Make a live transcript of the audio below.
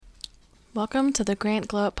Welcome to the Grant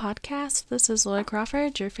Glow Up Podcast. This is Lloyd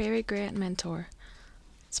Crawford, your favorite grant mentor.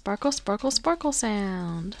 Sparkle, sparkle, sparkle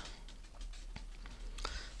sound.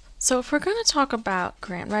 So if we're going to talk about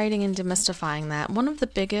grant writing and demystifying that, one of the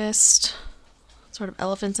biggest sort of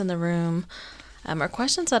elephants in the room or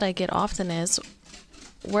questions that I get often is,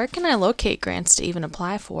 where can I locate grants to even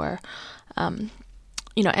apply for? And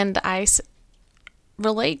I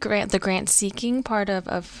relate the grant seeking part of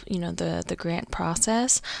the grant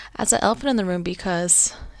process as an elephant in the room,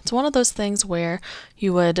 because it's one of those things where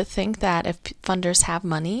you would think that if funders have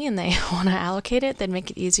money and they want to allocate it, they'd make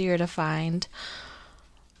it easier to find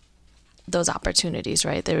those opportunities,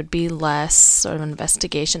 right? There would be less sort of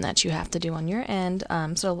investigation that you have to do on your end.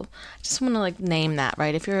 So I just want to name that,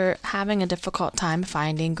 right? If you're having a difficult time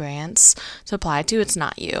finding grants to apply to, it's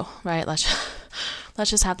not you, right? Let's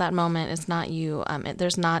just have that moment. It's not you.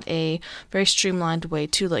 There's not a very streamlined way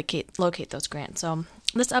to locate those grants. So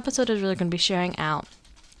this episode is really going to be sharing out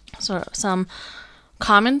sort of some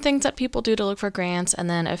common things that people do to look for grants, and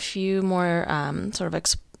then a few more sort of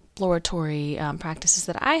exploratory practices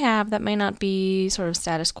that I have that may not be sort of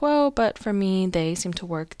status quo, but for me, they seem to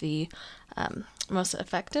work the most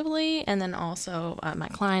effectively. And then also my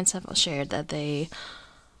clients have shared that they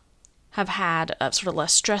have had sort of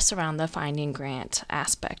less stress around the finding grant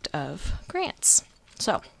aspect of grants.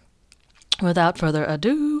 So without further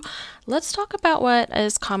ado, let's talk about what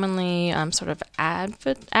is commonly sort of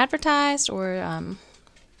advertised or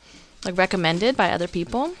recommended by other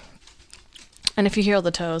people. And if you hear all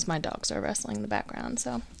the toes, my dogs are wrestling in the background,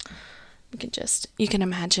 so you can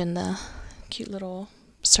imagine the cute little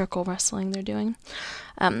circle wrestling they're doing.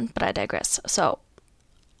 But I digress. So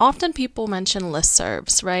often people mention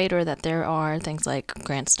listservs, right? Or that there are things like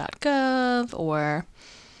grants.gov, or,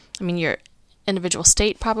 your individual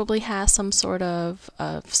state probably has some sort of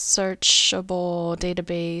searchable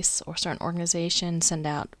database, or certain organizations send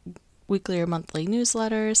out weekly or monthly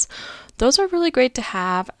newsletters. Those are really great to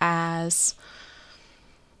have as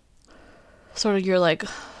sort of your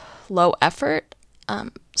low effort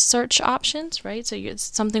search options, right? So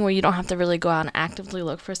it's something where you don't have to really go out and actively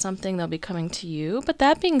look for something. They'll be coming to you. But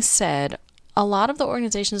that being said, a lot of the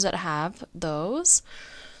organizations that have those,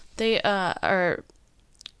 they are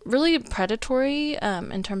really predatory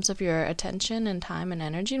in terms of your attention and time and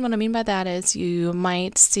energy. And what I mean by that is you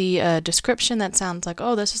might see a description that sounds like,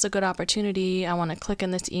 oh, this is a good opportunity. I want to click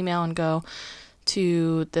in this email and go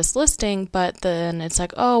to this listing, but then it's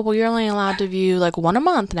like, oh, well, you're only allowed to view one a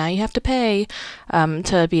month. Now you have to pay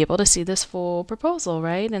to be able to see this full proposal,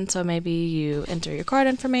 right? And so maybe you enter your card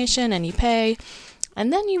information and you pay,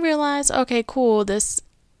 and then you realize, okay, cool, this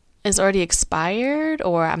is already expired,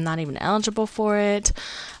 or I'm not even eligible for it,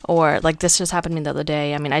 or this just happened to me the other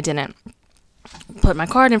day. I didn't put my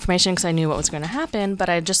card information because I knew what was going to happen, but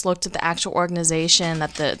I just looked at the actual organization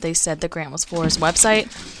that they said the grant was for, his website,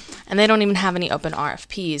 and they don't even have any open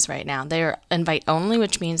RFPs right now. They are invite only,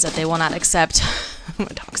 which means that they will not accept my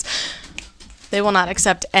dogs. They will not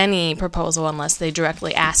accept any proposal unless they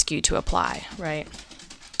directly ask you to apply, right?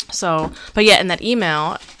 So, but yet in that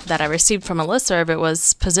email that I received from a listserv, it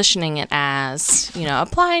was positioning it as,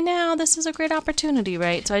 apply now, this is a great opportunity,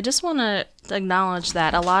 right? So I just want to acknowledge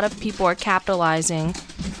that a lot of people are capitalizing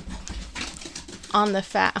on the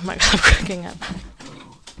fact, oh my God, I'm cracking up.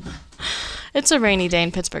 It's a rainy day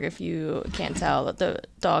in Pittsburgh, if you can't tell, that the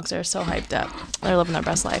dogs are so hyped up. They're living their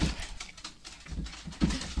best life.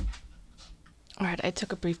 All right, I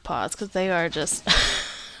took a brief pause because they are just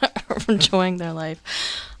enjoying their life.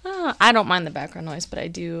 I don't mind the background noise, but I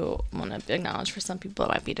do want to acknowledge for some people it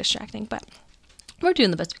might be distracting, but we're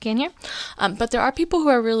doing the best we can here. But there are people who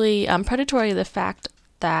are really predatory of the fact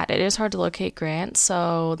that it is hard to locate grants,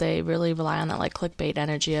 so they really rely on that clickbait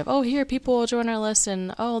energy of, oh, here, people will join our list,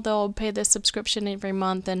 and oh, they'll pay this subscription every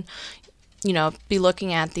month, and be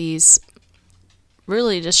looking at these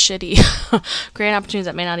really just shitty grant opportunities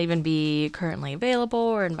that may not even be currently available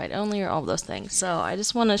or invite only or all of those things. So I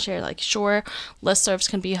just want to share, sure, listservs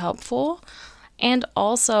can be helpful, and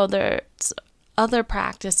also there's other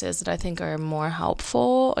practices that I think are more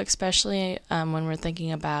helpful, especially when we're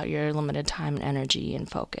thinking about your limited time and energy and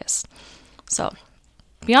focus. So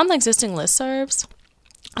beyond the existing listservs,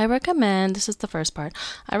 I recommend, this is the first part,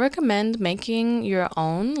 I recommend making your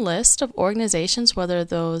own list of organizations, whether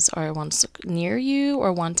those are ones near you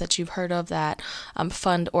or ones that you've heard of that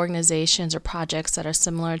fund organizations or projects that are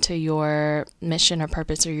similar to your mission or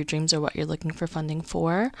purpose or your dreams or what you're looking for funding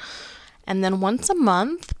for. And then once a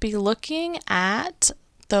month, be looking at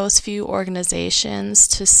those few organizations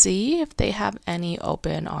to see if they have any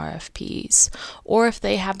open RFPs or if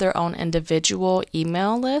they have their own individual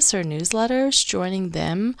email lists or newsletters, joining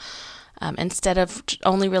them instead of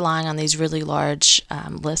only relying on these really large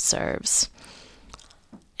listservs.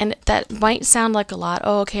 And that might sound like a lot.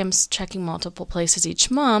 Oh, okay, I'm checking multiple places each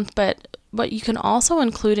month, but you can also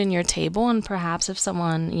include in your table, and perhaps if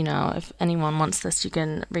someone, if anyone wants this, you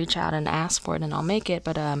can reach out and ask for it and I'll make it,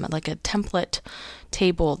 but like a template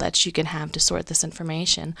table that you can have to sort this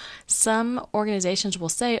information. Some organizations will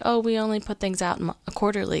say, oh, we only put things out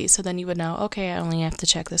quarterly, so then you would know, okay, I only have to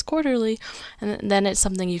check this quarterly, and then it's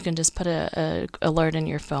something you can just put a alert in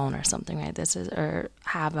your phone or something, right? Or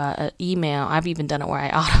have a email. I've even done it where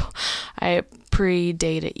I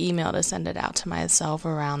pre-date an email to send it out to myself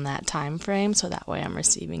around that time frame, so that way I'm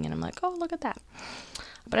receiving it. I'm like, oh, look at that.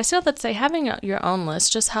 But I still have to say, having your own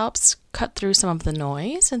list just helps cut through some of the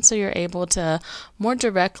noise, and so you're able to more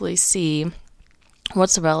directly see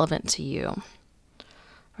what's relevant to you.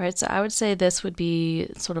 Right? So I would say this would be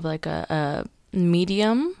sort of like a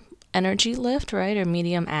medium energy lift, right? Or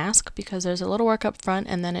medium ask, because there's a little work up front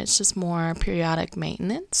and then it's just more periodic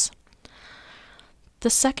maintenance. The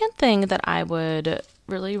second thing that I would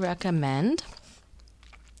really recommend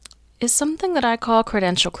is something that I call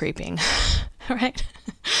credential creeping, right?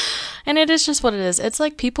 And it is just what it is. It's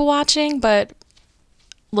like people watching, but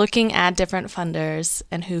looking at different funders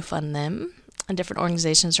and who fund them, and different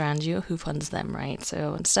organizations around you who funds them, right?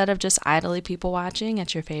 So instead of just idly people watching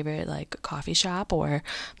at your favorite like coffee shop or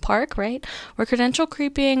park, right? We're credential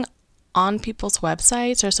creeping on people's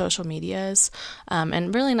websites or social medias,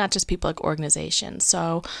 and really not just people, like organizations.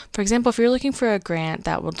 So, for example, if you're looking for a grant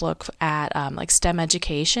that would look at like STEM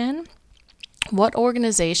education, what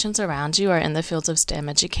organizations around you are in the fields of STEM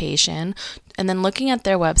education, and then looking at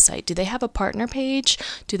their website. Do they have a partner page?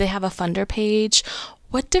 Do they have a funder page?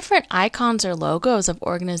 What different icons or logos of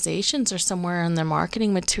organizations are somewhere in their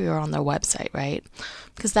marketing material on their website, right?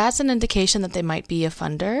 Because that's an indication that they might be a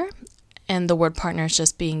funder, and the word partner is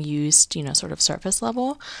just being used, sort of surface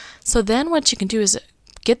level. So then what you can do is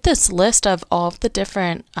get this list of all of the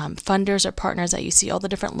different funders or partners that you see, all the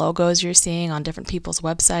different logos you're seeing on different people's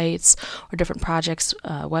websites or different projects'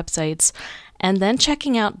 websites, and then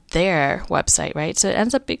checking out their website, right? So it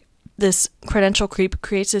ends up this credential creep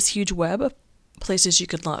creates this huge web of places you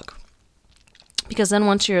could look. Because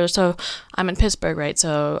then so I'm in Pittsburgh, right?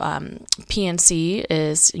 So PNC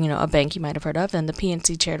is, a bank you might have heard of, and the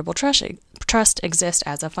PNC Charitable Trust exists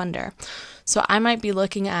as a funder. So I might be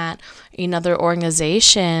looking at another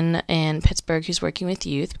organization in Pittsburgh who's working with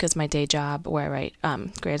youth, because my day job where I write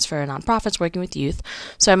grants for nonprofits working with youth.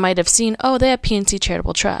 So I might have seen, oh, they have PNC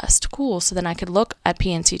Charitable Trust. Cool. So then I could look at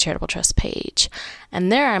PNC Charitable Trust page.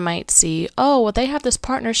 And there I might see, oh, well, they have this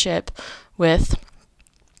partnership with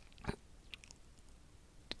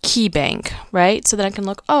KeyBank, right? So then I can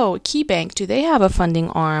look, oh, KeyBank, do they have a funding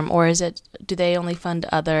arm, or do they only fund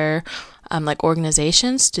other like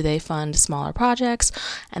organizations? Do they fund smaller projects?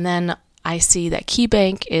 And then I see that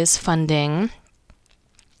KeyBank is funding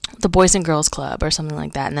the Boys and Girls Club or something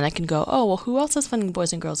like that. And then I can go, oh, well, who else is funding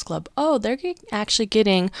Boys and Girls Club? Oh, they're actually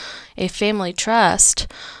getting a family trust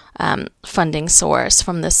funding source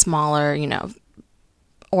from this smaller,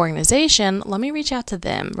 organization. Let me reach out to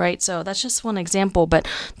them, right? So that's just one example, but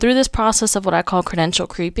through this process of what I call credential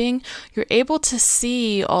creeping, you're able to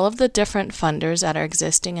see all of the different funders that are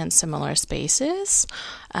existing in similar spaces.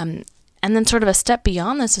 And then sort of a step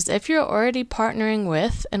beyond this is if you're already partnering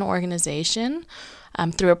with an organization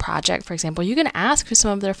through a project, for example, you can ask who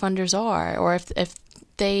some of their funders are, or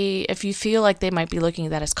if you feel like they might be looking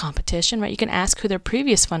at that as competition, right? You can ask who their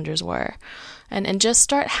previous funders were. And just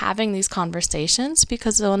start having these conversations,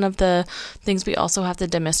 because one of the things we also have to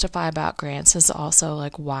demystify about grants is also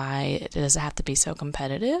like why does it have to be so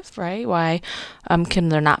competitive, right? Why can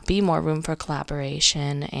there not be more room for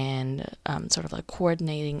collaboration and sort of like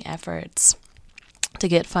coordinating efforts to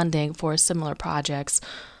get funding for similar projects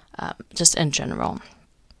just in general?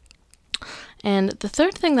 And the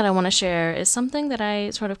third thing that I want to share is something that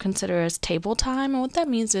I sort of consider as table time. And what that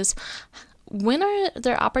means is, when are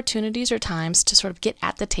there opportunities or times to sort of get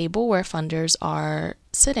at the table where funders are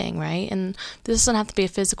sitting, right? And this doesn't have to be a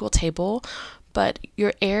physical table, but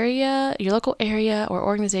your local area or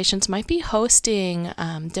organizations might be hosting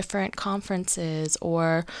different conferences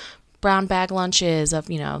or brown bag lunches of,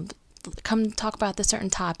 come talk about this certain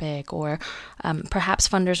topic, or perhaps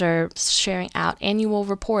funders are sharing out annual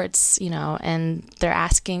reports, and they're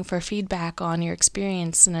asking for feedback on your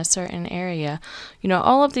experience in a certain area.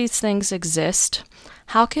 All of these things exist.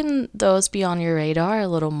 How can those be on your radar a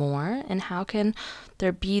little more, and how can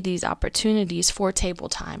there be these opportunities for table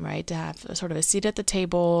time, right? To have sort of a seat at the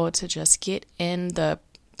table, to just get in the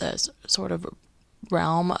sort of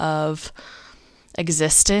realm of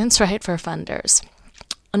existence, right, for funders.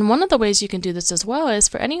 And one of the ways you can do this as well is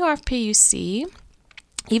for any RFP you see,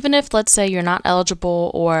 even if, let's say, you're not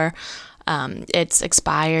eligible or it's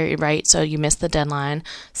expired, right? So you missed the deadline.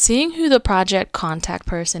 Seeing who the project contact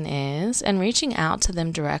person is and reaching out to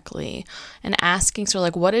them directly and asking, sort of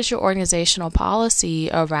like, what is your organizational policy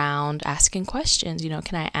around asking questions?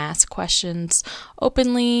 Can I ask questions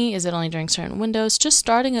openly? Is it only during certain windows? Just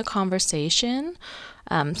starting a conversation.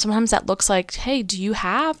 Sometimes that looks like, hey, do you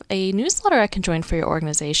have a newsletter I can join for your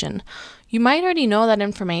organization? You might already know that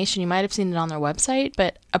information. You might have seen it on their website,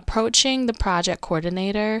 but approaching the project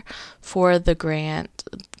coordinator for the grant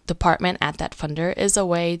department at that funder is a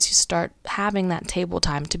way to start having that table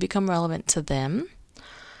time to become relevant to them.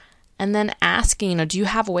 And then asking, do you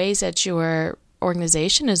have ways that your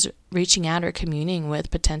organization is reaching out or communing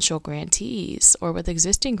with potential grantees or with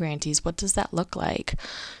existing grantees? What does that look like?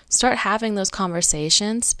 Start having those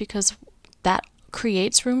conversations, because that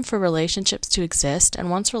creates room for relationships to exist. And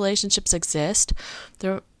once relationships exist,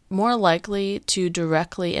 they're more likely to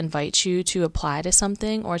directly invite you to apply to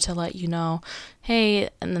something or to let you know, hey,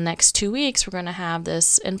 in the next 2 weeks, we're going to have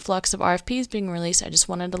this influx of RFPs being released. I just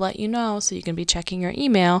wanted to let you know so you can be checking your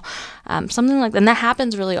email. Something like that. And that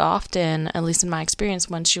happens really often, at least in my experience,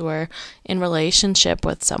 once you are in relationship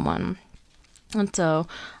with someone. And so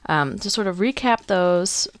to sort of recap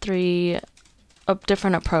those 3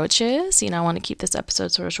 different approaches, I want to keep this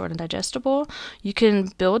episode sort of short and digestible. You can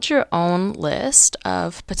build your own list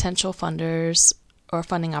of potential funders or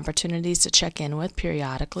funding opportunities to check in with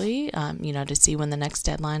periodically, to see when the next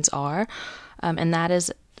deadlines are. And that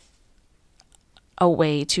is a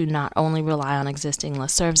way to not only rely on existing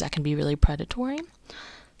listservs that can be really predatory.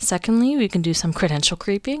 Secondly, we can do some credential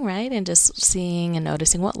creeping, right? And just seeing and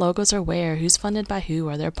noticing what logos are where, who's funded by who,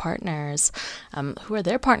 are their partners, who are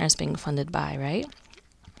their partners being funded by, right?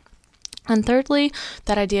 And thirdly,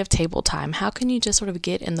 that idea of table time. How can you just sort of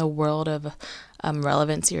get in the world of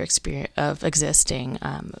relevancy or experience of existing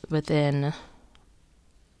within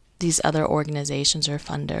these other organizations or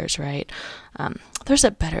funders, right? There's a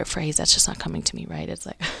better phrase that's just not coming to me, right? It's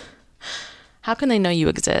like, how can they know you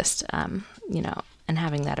exist? And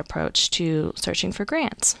having that approach to searching for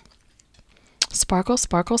grants. Sparkle,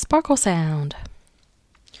 sparkle, sparkle sound.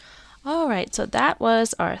 All right, so that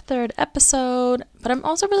was our 3rd episode, but I'm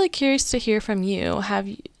also really curious to hear from you. Have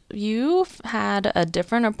you had a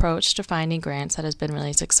different approach to finding grants that has been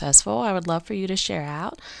really successful? I would love for you to share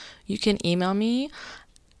out. You can email me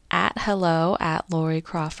at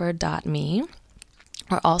hello@loricrawford.me,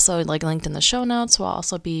 or also linked in the show notes will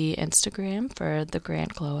also be Instagram for the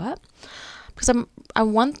Grant Glow Up. Because I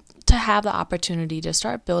want to have the opportunity to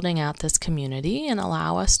start building out this community and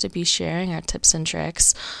allow us to be sharing our tips and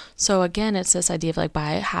tricks. So again, it's this idea of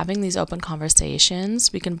by having these open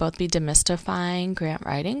conversations, we can both be demystifying grant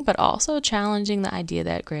writing, but also challenging the idea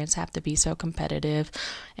that grants have to be so competitive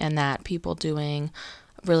and that people doing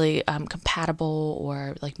really compatible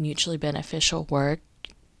or mutually beneficial work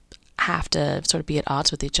have to sort of be at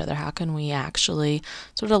odds with each other. How can we actually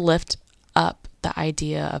sort of lift up the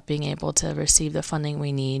idea of being able to receive the funding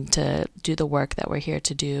we need to do the work that we're here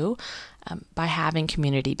to do by having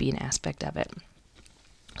community be an aspect of it?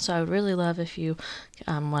 So I would really love if you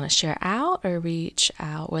want to share out or reach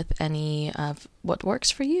out with any of what works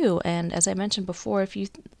for you. And as I mentioned before, if you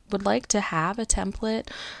would like to have a template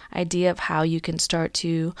idea of how you can start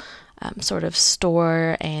to sort of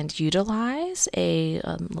store and utilize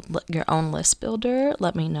your own list builder,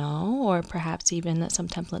 let me know, or perhaps even some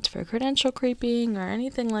templates for credential creeping or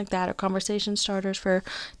anything like that, or conversation starters for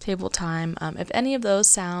table time. If any of those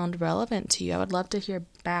sound relevant to you, I would love to hear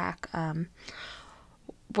back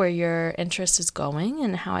where your interest is going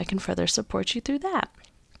and how I can further support you through that.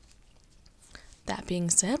 That being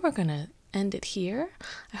said, we're going to end it here.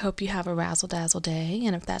 I hope you have a razzle dazzle day,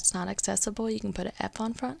 and if that's not accessible, you can put an F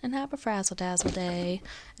on front and have a frazzle dazzle day.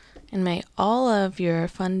 And may all of your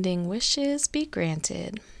funding wishes be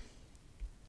granted.